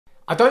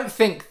I don't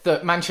think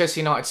that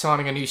Manchester United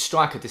signing a new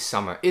striker this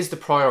summer is the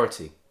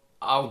priority.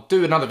 I'll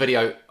do another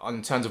video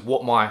in terms of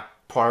what my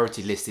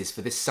priority list is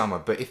for this summer,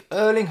 but if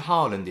Erling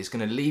Haaland is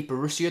going to leave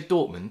Borussia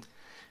Dortmund,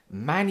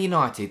 Man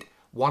United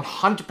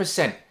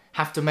 100%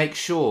 have to make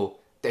sure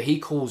that he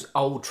calls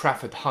Old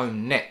Trafford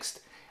home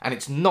next. And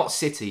it's not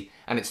City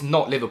and it's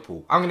not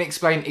Liverpool. I'm going to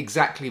explain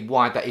exactly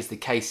why that is the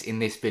case in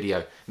this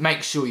video.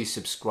 Make sure you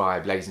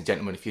subscribe, ladies and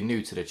gentlemen, if you're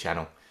new to the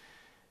channel.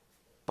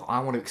 But I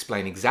want to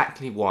explain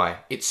exactly why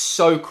it's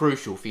so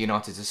crucial for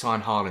United to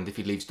sign Haaland if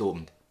he leaves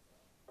Dortmund.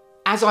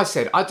 As I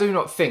said, I do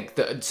not think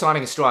that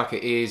signing a striker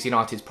is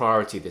United's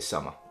priority this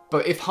summer.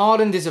 But if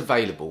Haaland is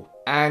available,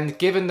 and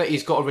given that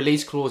he's got a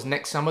release clause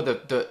next summer,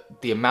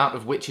 the amount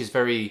of which is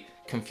very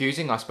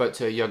confusing. I spoke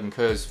to Jürgen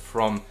Kurz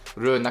from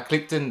Ruhr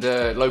Nachrichten,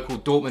 the local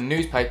Dortmund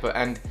newspaper,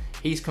 and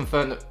he's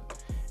confirmed that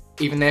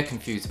even they're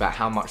confused about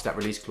how much that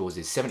release clause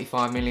is.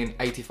 75 million,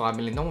 85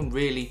 million, no one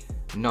really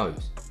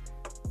knows.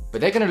 But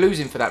they're going to lose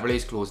him for that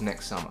release clause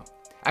next summer.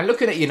 And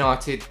looking at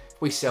United,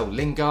 we sell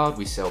Lingard,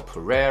 we sell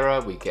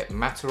Pereira, we get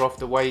Mata off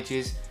the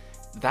wages.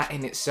 That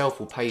in itself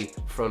will pay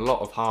for a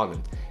lot of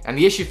Haaland. And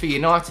the issue for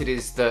United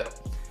is that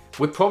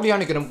we're probably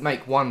only going to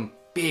make one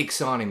big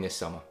signing this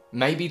summer.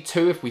 Maybe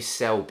two if we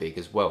sell big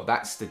as well.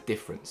 That's the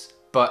difference.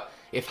 But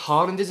if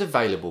Haaland is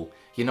available,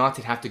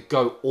 United have to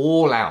go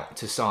all out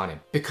to sign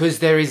him. Because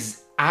there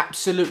is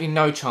absolutely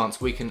no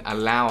chance we can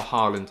allow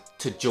Haaland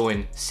to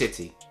join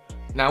City.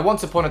 Now,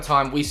 once upon a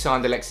time, we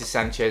signed Alexis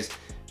Sanchez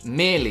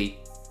merely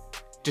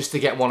just to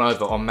get one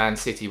over on Man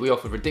City. We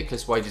offered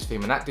ridiculous wages for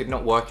him and that did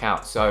not work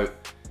out. So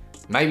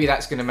maybe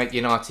that's going to make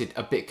United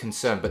a bit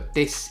concerned. But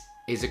this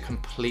is a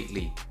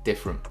completely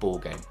different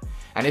ballgame.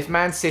 And if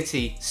Man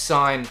City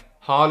sign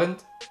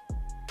Haaland,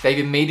 they've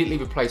immediately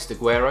replaced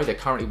Aguero. They're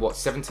currently, what,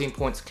 17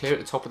 points clear at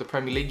the top of the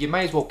Premier League? You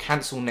may as well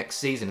cancel next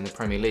season in the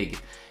Premier League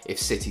if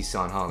City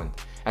sign Haaland.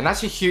 And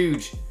that's a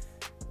huge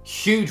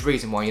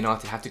reason why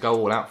United have to go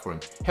all out for him.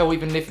 Hell,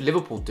 even if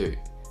Liverpool do,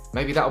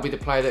 maybe that'll be the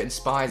player that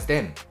inspires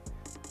them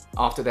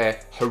after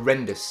their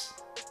horrendous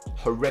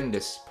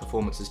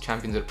performance as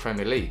champions of the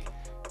Premier League.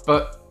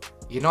 But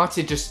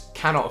United just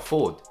cannot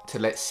afford to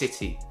let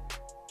City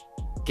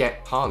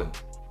get Haaland.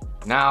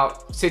 Now,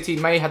 City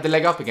may have the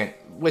leg up again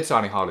with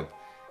signing Haaland.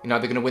 You know,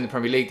 they're going to win the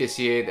Premier League this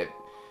year.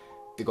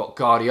 They've got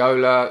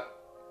Guardiola.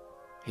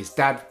 His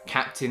dad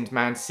captained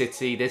Man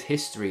City. There's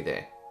history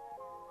there.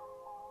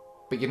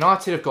 But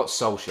United have got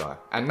Solskjaer.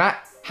 And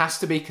that has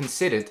to be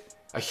considered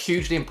a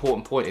hugely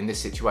important point in this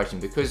situation.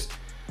 Because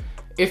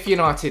if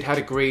United had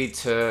agreed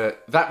to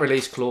that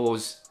release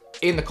clause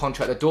in the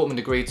contract that Dortmund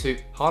agreed to,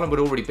 Haaland would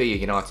already be a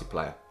United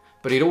player.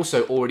 But he'd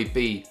also already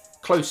be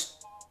close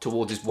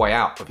towards his way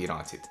out of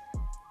United.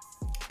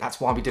 That's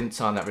why we didn't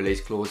sign that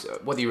release clause.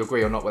 Whether you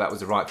agree or not, well, that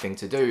was the right thing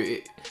to do.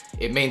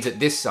 It means that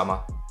this summer,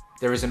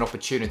 there is an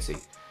opportunity.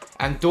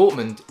 And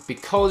Dortmund,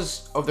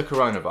 because of the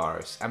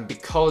coronavirus and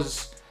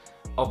because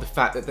of the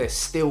fact that they're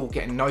still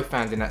getting no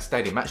fans in that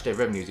stadium, matchday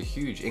revenue is a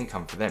huge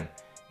income for them,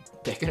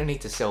 they're going to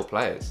need to sell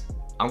players.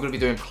 I'm going to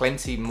be doing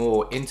plenty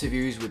more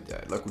interviews with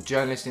local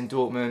journalists in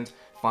Dortmund,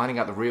 finding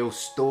out the real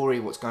story,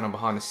 what's going on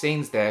behind the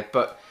scenes there.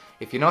 But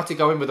if United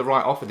go in with the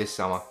right offer this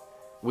summer,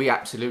 we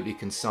absolutely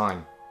can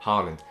sign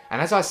Haaland.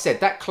 And as I said,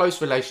 that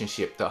close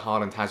relationship that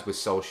Haaland has with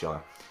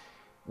Solskjaer,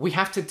 we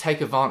have to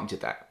take advantage of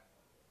that.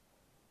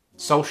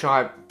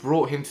 Solskjaer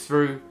brought him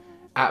through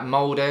at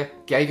Molde,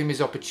 gave him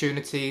his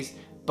opportunities,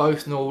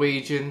 both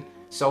Norwegian.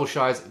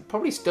 Solskjaer's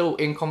probably still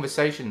in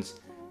conversations,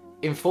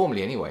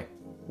 informally anyway,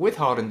 with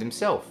Haaland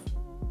himself.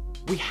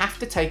 We have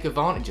to take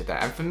advantage of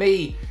that. And for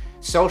me,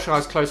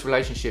 Solskjaer's close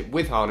relationship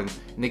with Haaland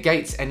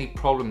negates any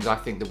problems I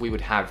think that we would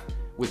have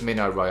with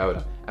Mino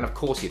Raiola. And of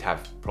course you'd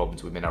have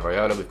problems with Mino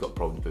Raiola. We've got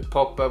problems with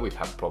Pogba. We've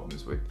had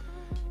problems with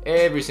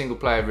every single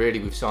player really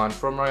we've signed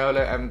from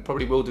Raiola and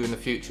probably will do in the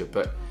future.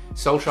 But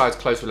Solskjaer's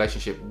close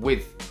relationship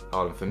with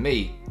Haaland, for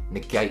me,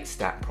 negates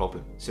that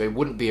problem. So it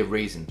wouldn't be a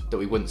reason that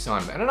we wouldn't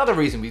sign him. And another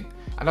reason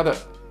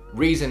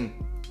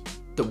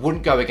that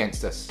wouldn't go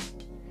against us,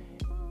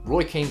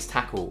 Roy Keane's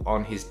tackle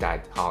on his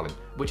dad, Haaland,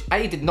 which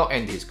A, did not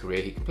end his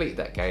career. He completed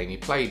that game. He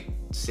played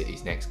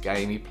City's next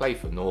game. He played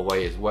for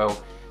Norway as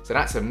well. So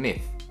that's a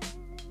myth.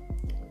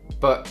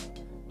 But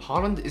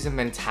Haaland is a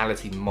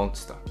mentality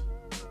monster.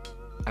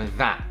 And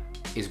that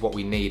is what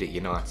we need at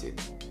United.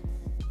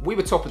 We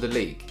were top of the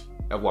league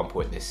at one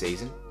point this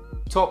season.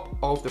 Top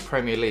of the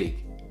Premier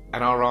League.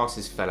 And our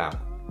asses fell out.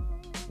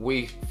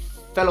 We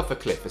fell off a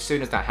cliff as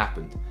soon as that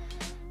happened.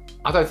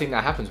 I don't think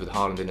that happens with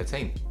Haaland in the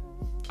team.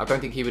 I don't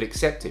think he would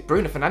accept it.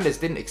 Bruno Fernandes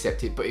didn't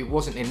accept it, but it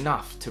wasn't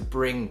enough to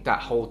bring that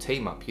whole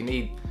team up. You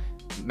need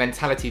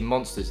mentality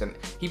monsters, and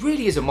he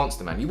really is a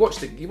monster, man. You watch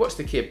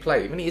the kid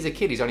play. I mean, he is a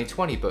kid, he's only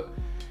 20, but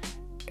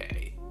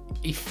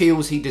he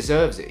feels he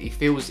deserves it. He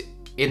feels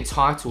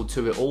entitled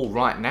to it all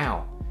right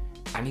now.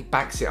 And he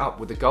backs it up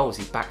with the goals.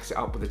 He backs it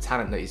up with the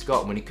talent that he's got.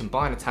 And when you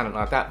combine a talent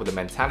like that with a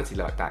mentality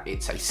like that,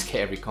 it's a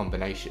scary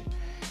combination.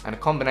 And a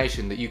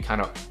combination that you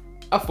cannot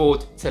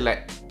afford to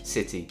let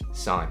City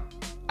sign.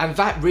 And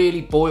that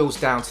really boils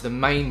down to the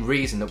main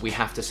reason that we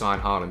have to sign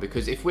Haaland,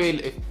 because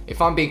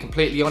if I'm being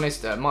completely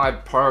honest, my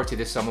priority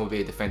this summer will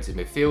be a defensive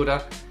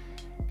midfielder,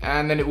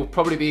 and then it will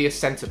probably be a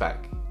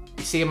centre-back.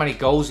 You see how many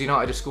goals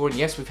United are scoring?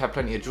 Yes, we've had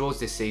plenty of draws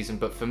this season,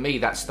 but for me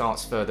that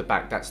starts further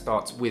back. That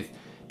starts with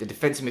the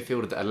defensive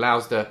midfielder that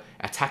allows the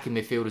attacking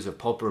midfielders of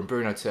Pogba and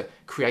Bruno to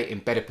create in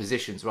better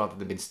positions rather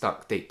than being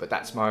stuck deep. But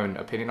that's my own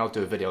opinion. I'll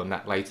do a video on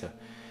that later.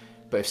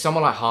 But if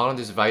someone like Haaland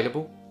is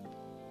available,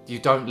 you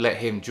don't let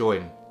him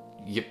join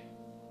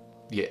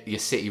your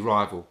City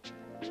rival,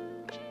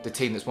 the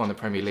team that's won the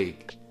Premier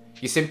League.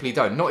 You simply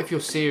don't. Not if you're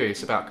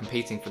serious about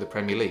competing for the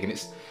Premier League. And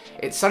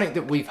it's something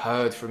that we've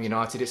heard from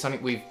United. It's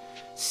something we've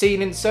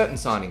seen in certain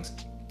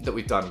signings that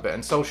we've done,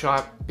 and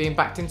Solskjaer being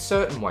backed in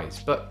certain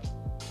ways. But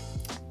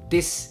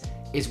this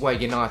is where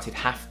United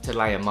have to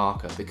lay a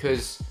marker,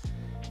 because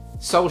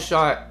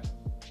Solskjaer,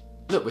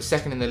 look, we're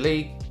second in the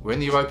league, we're in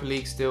the Europa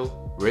League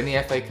still, we're in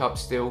the FA Cup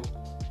still,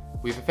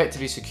 we've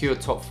effectively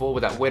secured top 4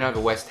 with that win over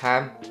West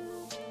Ham.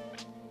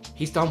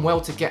 He's done well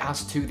to get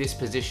us to this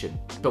position,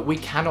 but we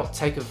cannot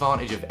take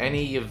advantage of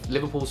any of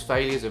Liverpool's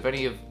failures, of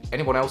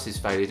anyone else's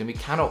failures, and we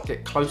cannot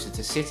get closer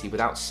to City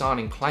without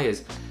signing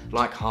players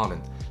like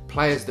Haaland.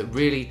 Players that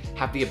really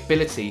have the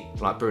ability,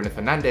 like Bruno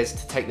Fernandes,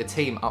 to take the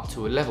team up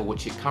to a level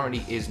which it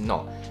currently is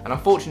not. And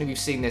unfortunately, we've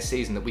seen this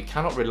season that we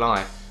cannot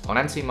rely on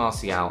Anthony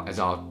Martial as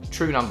our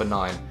true number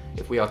 9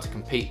 if we are to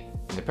compete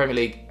in the Premier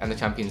League and the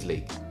Champions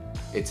League.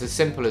 It's as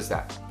simple as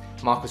that.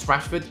 Marcus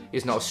Rashford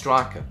is not a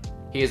striker,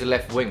 he is a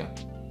left winger.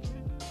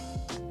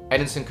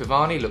 Edinson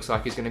Cavani looks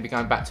like he's going to be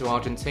going back to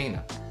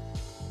Argentina.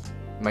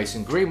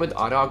 Mason Greenwood,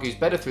 I'd argue, is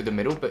better through the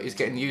middle, but is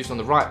getting used on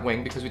the right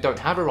wing because we don't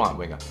have a right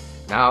winger.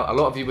 Now, a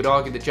lot of you would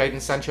argue that Jadon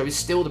Sancho is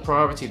still the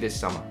priority this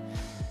summer.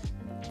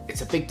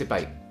 It's a big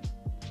debate.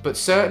 But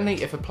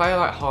certainly, if a player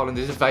like Haaland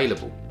is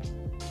available,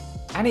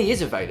 and he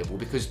is available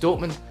because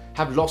Dortmund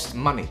have lost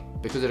money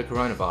because of the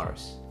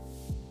coronavirus,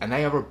 and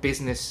they are a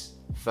business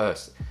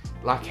first,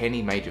 like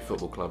any major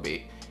football club.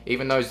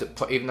 Even those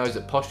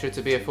that posture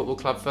to be a football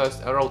club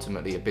first are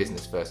ultimately a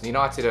business first. And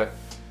United are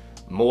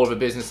more of a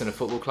business than a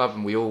football club,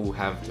 and we all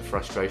have the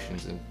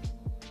frustrations and,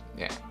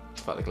 yeah,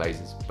 fuck the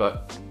Glazers.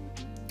 But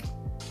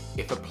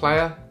if a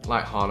player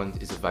like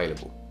Haaland is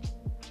available,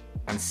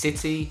 and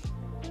City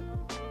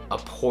are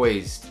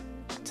poised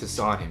to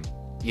sign him,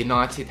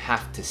 United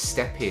have to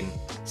step in,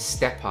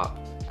 step up,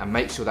 and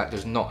make sure that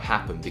does not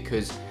happen,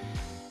 because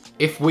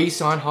if we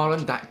sign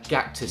Haaland, that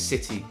gap to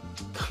City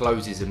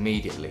closes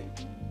immediately.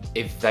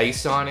 If they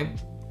sign him,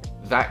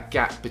 that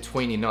gap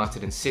between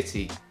United and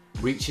City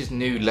reaches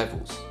new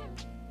levels.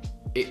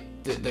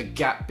 The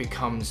gap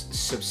becomes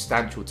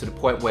substantial to the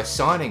point where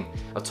signing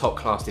a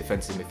top-class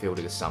defensive midfielder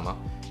this summer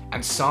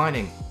and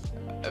signing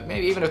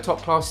maybe even a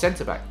top-class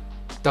centre-back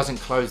doesn't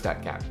close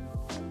that gap,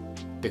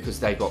 because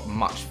they got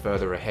much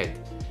further ahead.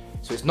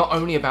 So it's not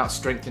only about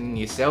strengthening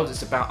yourselves,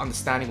 it's about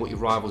understanding what your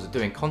rivals are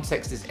doing.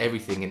 Context is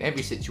everything in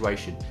every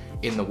situation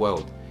in the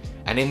world.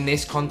 And in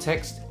this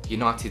context,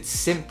 United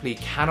simply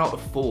cannot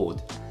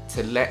afford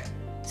to let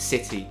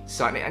City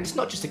sign it. And it's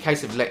not just a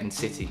case of letting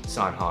City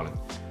sign Haaland.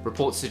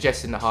 Reports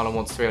suggesting that Haaland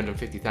wants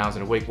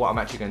 $350,000 a week. What I'm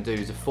actually going to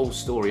do is a full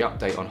story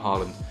update on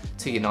Haaland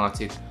to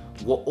United,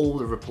 what all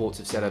the reports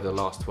have said over the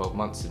last 12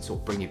 months, and sort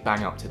of bring you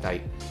bang up to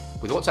date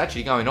with what's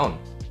actually going on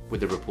with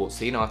the reports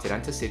to United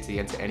and to City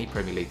and to any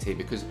Premier League team,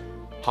 because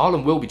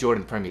Haaland will be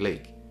joining the Premier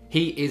League.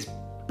 He is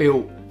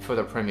built for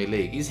the Premier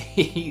League.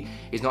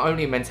 He's not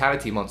only a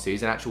mentality monster,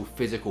 he's an actual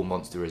physical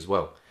monster as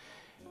well.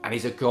 And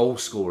he's a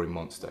goal-scoring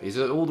monster. He's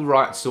all the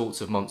right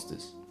sorts of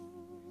monsters.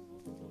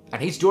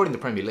 And he's joining the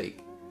Premier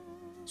League.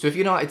 So if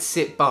United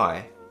sit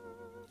by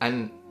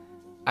and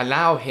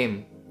allow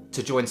him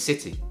to join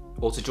City,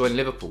 or to join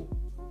Liverpool,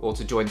 or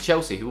to join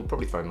Chelsea, who will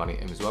probably throw money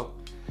at him as well,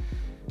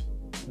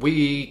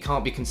 we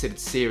can't be considered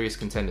serious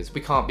contenders.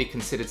 We can't be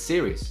considered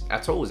serious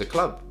at all as a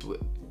club.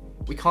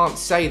 We can't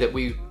say that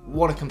we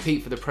want to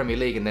compete for the Premier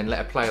League and then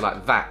let a player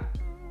like that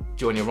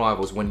join your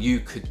rivals when you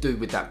could do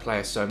with that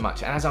player so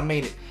much. And as I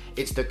mean,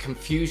 it's the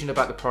confusion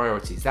about the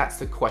priorities. That's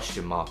the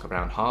question mark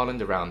around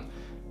Haaland, around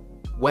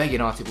where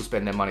United will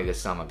spend their money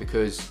this summer.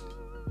 Because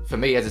for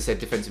me, as I said,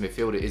 defensive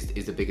midfielder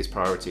is the biggest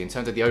priority in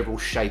terms of the overall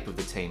shape of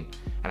the team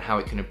and how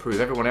it can improve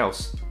everyone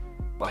else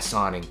by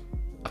signing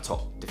a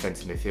top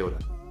defensive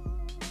midfielder.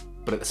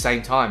 But at the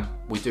same time,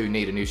 we do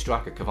need a new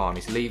striker.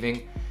 Cavani's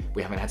leaving.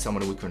 We haven't had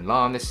someone who we can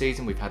rely on this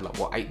season. We've had like,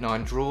 what,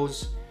 8-9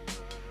 draws?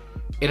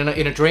 In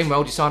a dream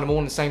world, you sign them all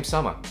in the same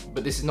summer.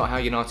 But this is not how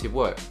United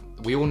work.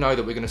 We all know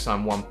that we're going to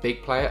sign one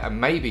big player, and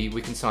maybe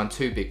we can sign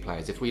 2 big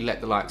players. If we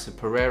let the likes of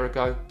Pereira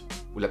go,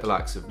 we let the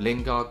likes of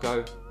Lingard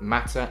go,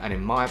 Mata, and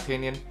in my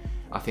opinion,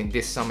 I think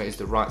this summer is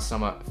the right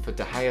summer for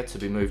De Gea to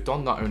be moved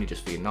on, not only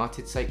just for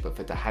United's sake, but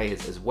for De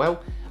Gea's as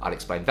well. I'll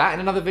explain that in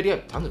another video.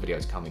 Tons of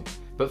videos coming.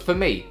 But for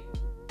me,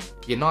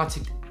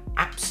 United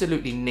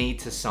absolutely need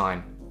to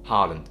sign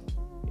Haaland.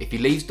 If he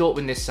leaves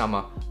Dortmund this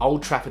summer,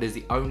 Old Trafford is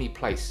the only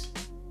place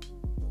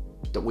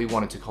that we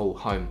wanted to call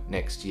home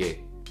next year.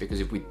 Because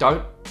if we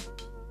don't,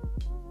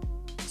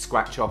 it's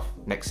scratch off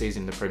next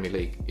season in the Premier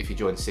League if he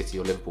joins City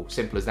or Liverpool.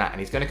 Simple as that. And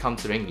he's going to come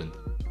to England.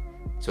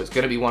 So it's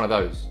going to be one of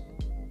those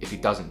if he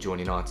doesn't join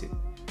United.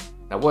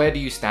 Now, where do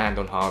you stand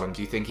on Haaland?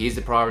 Do you think he is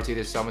the priority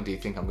this summer? Do you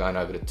think I'm going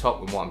over the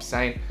top with what I'm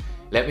saying?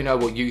 Let me know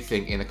what you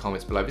think in the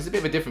comments below. This is a bit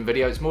of a different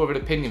video. It's more of an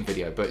opinion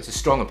video, but it's a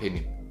strong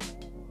opinion.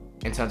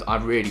 In terms of, I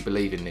really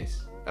believe in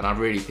this. And I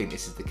really think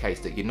this is the case,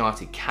 that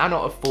United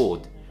cannot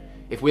afford,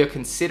 if we are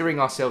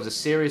considering ourselves a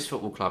serious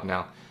football club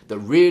now that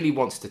really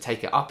wants to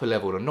take it up a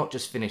level and not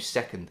just finish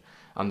second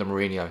under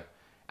Mourinho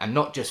and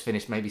not just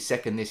finish maybe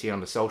second this year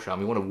under Solskjaer, and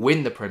we want to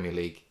win the Premier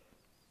League,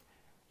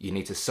 you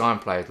need to sign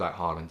players like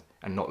Haaland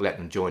and not let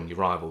them join your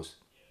rivals.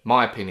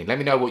 My opinion. Let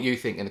me know what you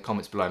think in the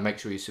comments below. Make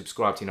sure you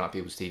subscribe to United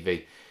People's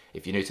TV.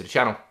 If you're new to the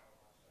channel,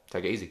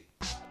 take it easy.